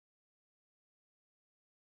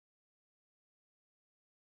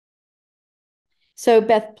So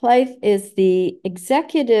Beth Plale is the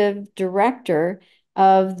executive director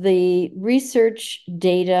of the Research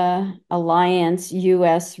Data Alliance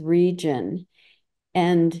US region.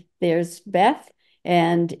 And there's Beth.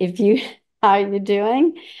 And if you, how are you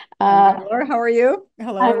doing? I'm good, Laura. How are you?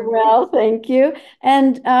 Hello, I'm everybody. well, thank you.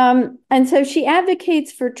 And so she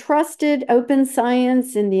advocates for trusted open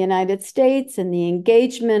science in the United States and the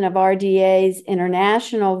engagement of RDA's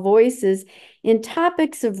international voices in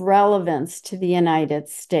topics of relevance to the United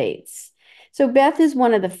States. So Beth is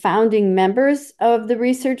one of the founding members of the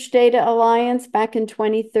Research Data Alliance back in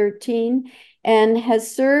 2013 and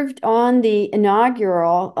has served on the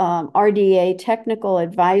inaugural RDA Technical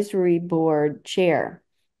Advisory Board chair.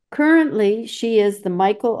 Currently, she is the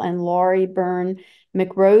Michael and Laurie Byrne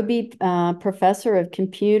McRoby Professor of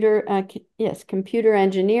Computer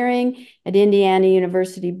Engineering at Indiana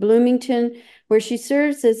University Bloomington, where she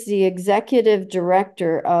serves as the Executive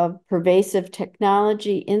Director of Pervasive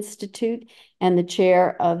Technology Institute and the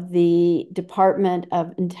Chair of the Department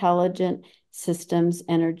of Intelligent Systems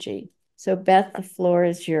Energy. So, Beth, the floor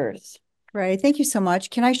is yours. Great. Thank you so much.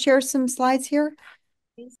 Can I share some slides here?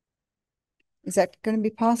 Is that going to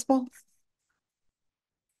be possible?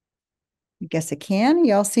 I guess it can.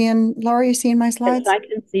 Y'all seeing, Laura, you seeing my Yes, slides? I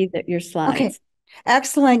can see that your Okay. slides.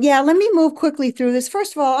 Excellent. Yeah, let me move quickly through this.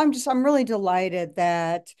 First of all, I'm really delighted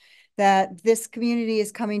that this community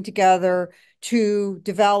is coming together to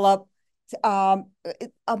develop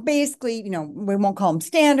basically, we won't call them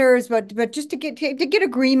standards, but just to get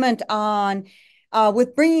agreement on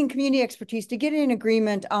with bringing community expertise to get an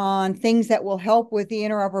agreement on things that will help with the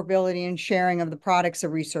interoperability and sharing of the products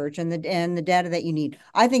of research and the data that you need.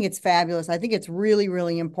 I think it's fabulous. I think it's really,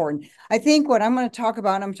 really important. I think what I'm going to talk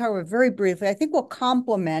about, and I'm talking about very briefly, I think will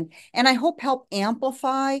complement and I hope help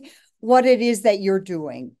amplify what it is that you're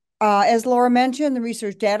doing. As Laura mentioned, the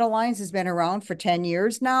Research Data Alliance has been around for 10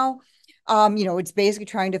 years now. It's basically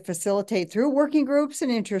trying to facilitate through working groups and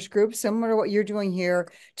interest groups, similar to what you're doing here,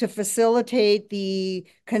 to facilitate the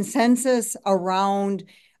consensus around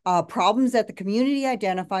problems that the community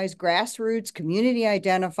identifies, grassroots community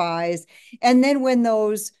identifies, and then when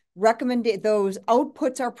those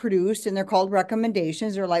outputs are produced and they're called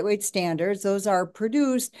recommendations or lightweight standards, those are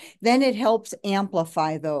produced, then it helps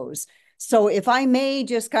amplify those. So if I may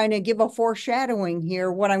just kind of give a foreshadowing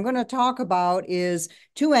here, what I'm going to talk about is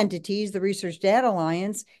two entities, the Research Data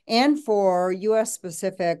Alliance, and for US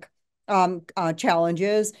specific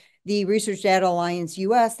challenges, the Research Data Alliance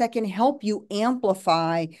US, that can help you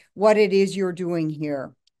amplify what it is you're doing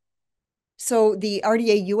here. So the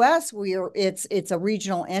RDA-US, it's a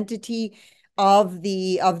regional entity of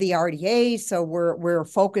the RDA. So we're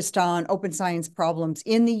focused on open science problems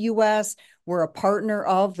in the US. We're a partner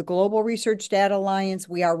of the Global Research Data Alliance.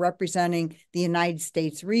 We are representing the United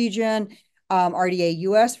States region.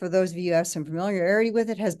 RDA-US, for those of you who have some familiarity with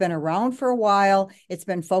it, has been around for a while. It's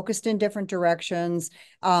been focused in different directions.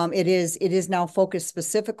 It is now focused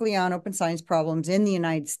specifically on open science problems in the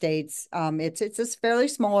United States. It's a fairly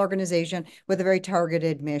small organization with a very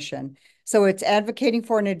targeted mission. So it's advocating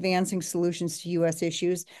for and advancing solutions to U.S.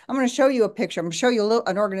 issues. I'm going to show you a picture. I'm going to show you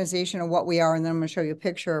an organization of what we are, and then I'm going to show you a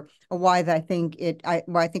picture of why I think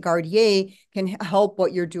RDA can help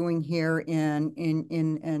what you're doing here in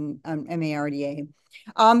MaRDA.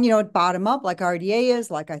 Bottom up like RDA is,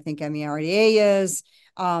 like I think MaRDA is.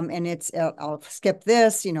 And I'll skip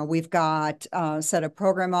this. We've got a set of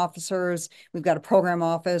program officers. We've got a program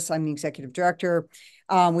office. I'm the executive director.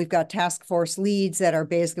 We've got task force leads that are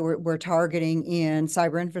basically we're targeting in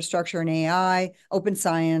cyber infrastructure and AI, open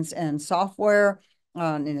science and software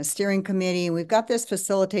in a steering committee. We've got this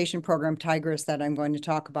facilitation program, Tigris, that I'm going to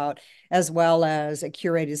talk about, as well as a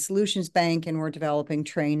curated solutions bank, and we're developing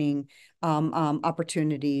training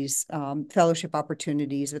opportunities, fellowship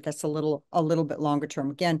opportunities, but that's a little bit longer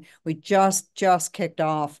term. Again, we just kicked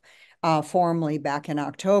off formally back in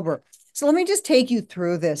October. So let me just take you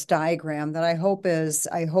through this diagram that I hope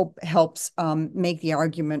helps make the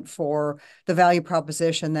argument for the value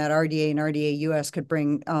proposition that RDA and RDA-US could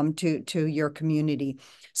bring to your community.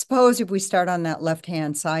 Suppose if we start on that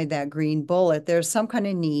left-hand side, that green bullet, there's some kind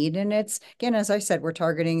of need. And it's, again, as I said,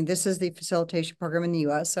 this is the facilitation program in the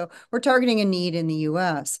US. So we're targeting a need in the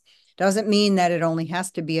US. Doesn't mean that it only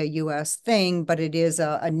has to be a U.S. thing, but it is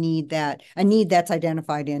a need that's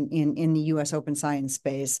identified in the U.S. open science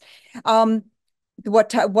space. What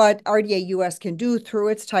RDA-US can do through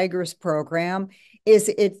its Tigris program is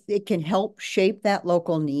it can help shape that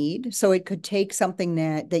local need. So it could take something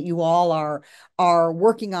that you all are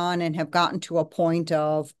working on and have gotten to a point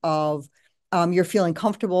of you're feeling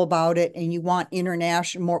comfortable about it and you want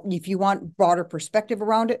international more, if you want broader perspective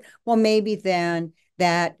around it, well, maybe then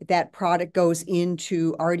that product goes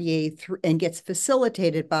into RDA and gets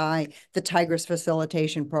facilitated by the Tigris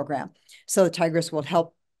facilitation program. So the Tigris will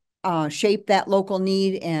help shape that local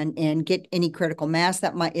need and get any critical mass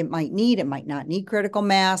that it might need. It might not need critical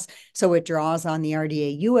mass. So it draws on the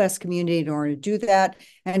RDA-US community in order to do that.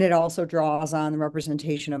 And it also draws on the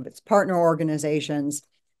representation of its partner organizations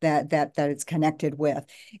that it's connected with.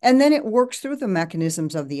 And then it works through the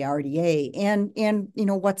mechanisms of the RDA. And you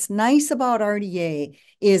know, what's nice about RDA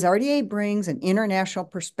is RDA brings an international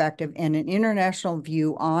perspective and an international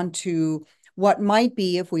view onto what might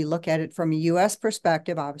be, if we look at it from a U.S.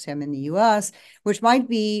 perspective, obviously I'm in the U.S., which might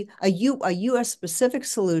be a U.S.-specific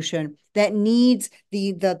solution that needs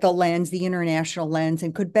the lens, the international lens,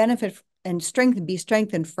 and could benefit and be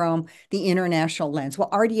strengthened from the international lens.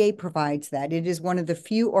 Well, RDA provides that. It is one of the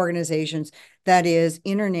few organizations that is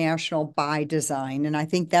international by design, and I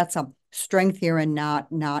think that's a strength here and not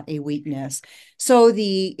a weakness. So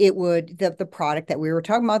the product that we were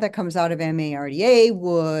talking about that comes out of MaRDA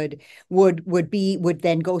would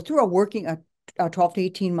then go through a 12 to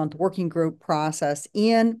 18 month working group process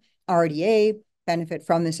in RDA, benefit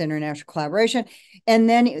from this international collaboration. And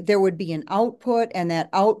then there would be an output, and that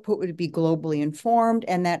output would be globally informed,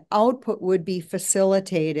 and that output would be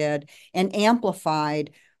facilitated and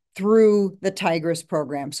amplified through the Tigris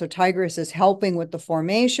program. So Tigris is helping with the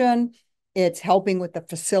formation, it's helping with the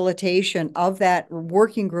facilitation of that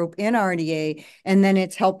working group in RDA, and then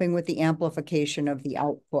it's helping with the amplification of the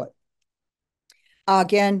output.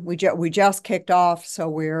 Again, we just kicked off, so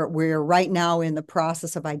we're right now in the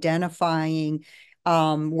process of identifying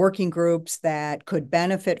working groups that could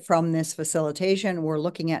benefit from this facilitation. We're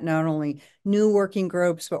looking at not only new working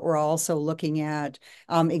groups, but we're also looking at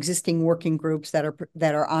existing working groups that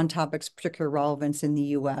are on topics of particular relevance in the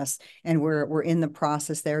U.S. And we're in the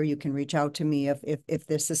process there. You can reach out to me if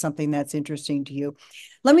this is something that's interesting to you.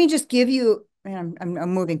 Let me just give you. I'm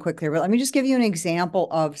moving quickly, but let me just give you an example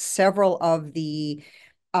of several of the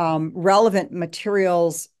relevant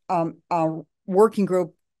materials working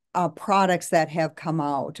group products that have come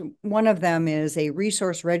out. One of them is a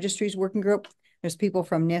resource registries working group. There's people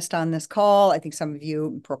from NIST on this call. I think some of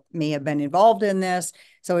you may have been involved in this.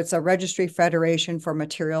 So it's a registry federation for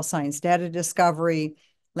material science data discovery,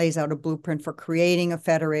 lays out a blueprint for creating a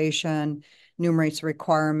federation, enumerates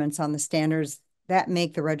requirements on the standards that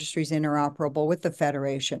make the registries interoperable with the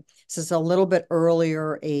federation. This is a little bit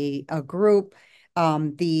earlier a group.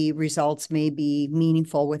 The results may be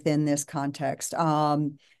meaningful within this context.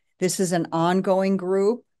 This is an ongoing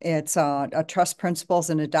group. It's a trust principles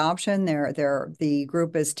and adoption. The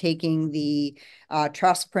group is taking the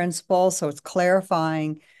trust principles, so it's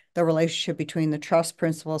clarifying the relationship between the trust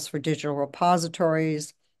principles for digital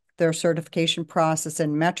repositories, their certification process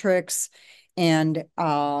and metrics, and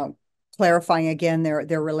clarifying again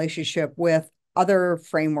their relationship with other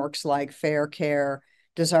frameworks like fair care,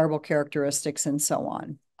 desirable characteristics, and so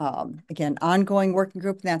on. Again, ongoing working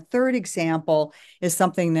group. And that third example is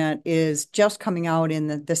something that is just coming out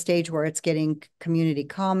in the stage where it's getting community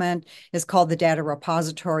comment. It's called the Data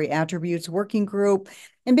Repository Attributes Working Group.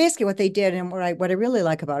 And basically what they did, and what I really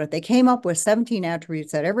like about it, they came up with 17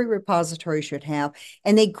 attributes that every repository should have,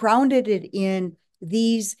 and they grounded it in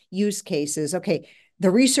these use cases. Okay, the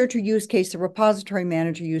researcher use case, the repository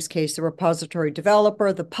manager use case, the repository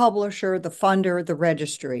developer, the publisher, the funder, the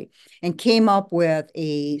registry, and came up with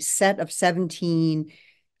a set of 17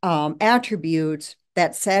 attributes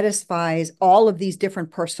that satisfies all of these different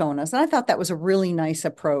personas. And I thought that was a really nice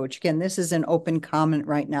approach. Again, this is an open comment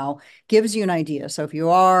right now, gives you an idea. So if you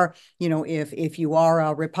are, if you are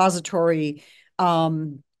a repository,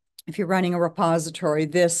 if you're running a repository,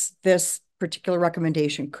 this particular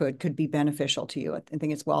recommendation could be beneficial to you. I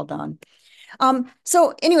think it's well done.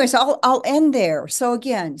 So anyway, so I'll end there. So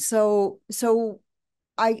again, so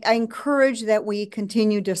I encourage that we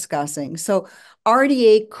continue discussing. So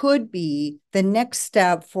RDA could be the next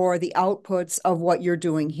step for the outputs of what you're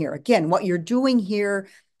doing here. Again, what you're doing here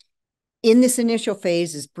in this initial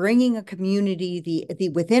phase is bringing a community,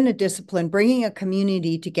 within a discipline, bringing a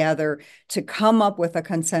community together to come up with a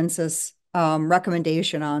consensus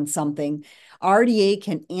recommendation on something. RDA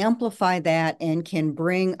can amplify that and can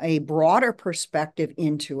bring a broader perspective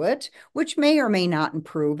into it, which may or may not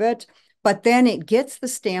improve it. But then it gets the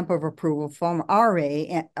stamp of approval from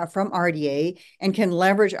RDA and can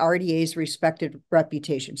leverage RDA's respected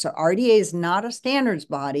reputation. So RDA is not a standards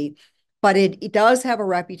body, but it does have a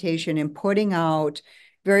reputation in putting out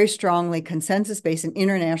very strongly consensus-based and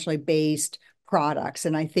internationally based products.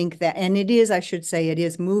 And I think that, and it is, I should say, it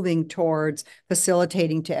is moving towards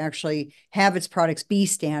facilitating to actually have its products be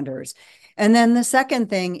standards. And then the second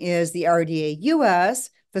thing is the RDA-US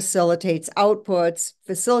facilitates outputs,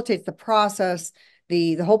 facilitates the process,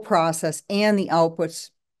 the whole process and the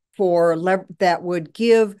outputs for that would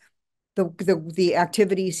give the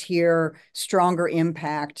activities here stronger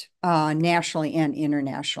impact nationally and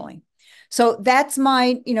internationally. So that's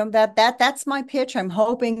my, that's my pitch. I'm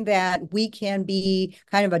hoping that we can be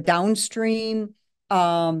kind of a downstream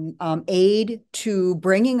aid to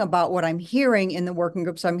bringing about what I'm hearing in the working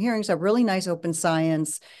groups. I'm hearing some really nice open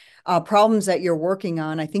science problems that you're working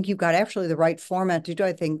on. I think you've got actually the right format to do.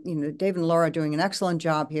 I think, Dave and Laura are doing an excellent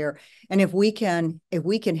job here. And if we can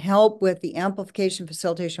help with the amplification,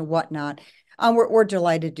 facilitation, whatnot, we're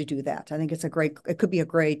delighted to do that. I think it could be a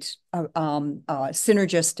great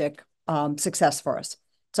synergistic success for us.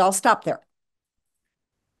 So I'll stop there.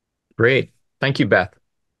 Great. Thank you, Beth.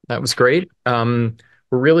 That was great. We're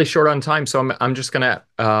really short on time, so I'm just going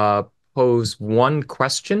to pose one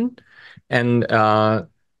question. And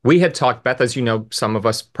we had talked, Beth, as you know, some of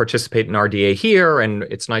us participate in RDA here, and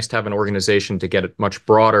it's nice to have an organization to get a much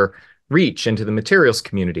broader reach into the materials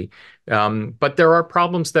community. But there are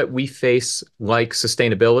problems that we face, like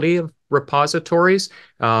sustainability of repositories,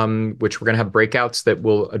 which we're going to have breakouts that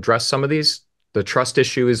will address some of these. The trust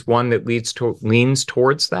issue is one that leans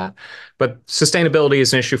towards that. But sustainability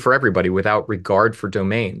is an issue for everybody without regard for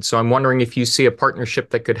domain. So I'm wondering if you see a partnership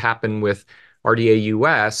that could happen with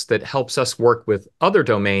RDA-US that helps us work with other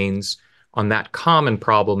domains on that common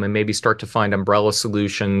problem and maybe start to find umbrella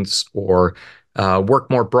solutions or work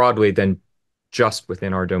more broadly than just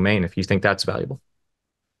within our domain, if you think that's valuable.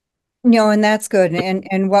 And that's good.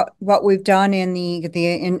 And what we've done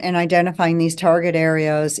in identifying these target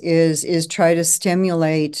areas is try to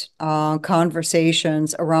stimulate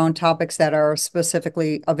conversations around topics that are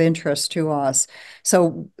specifically of interest to us.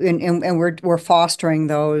 So and we're fostering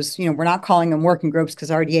those. We're not calling them working groups because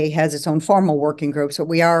RDA has its own formal working groups, but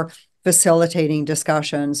we are facilitating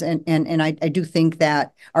discussions. And I do think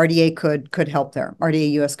that RDA could help there.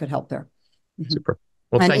 RDA-US could help there. Super.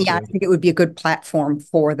 Well, thank you. I think it would be a good platform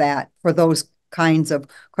for those kinds of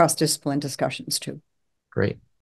cross-discipline discussions too. Great.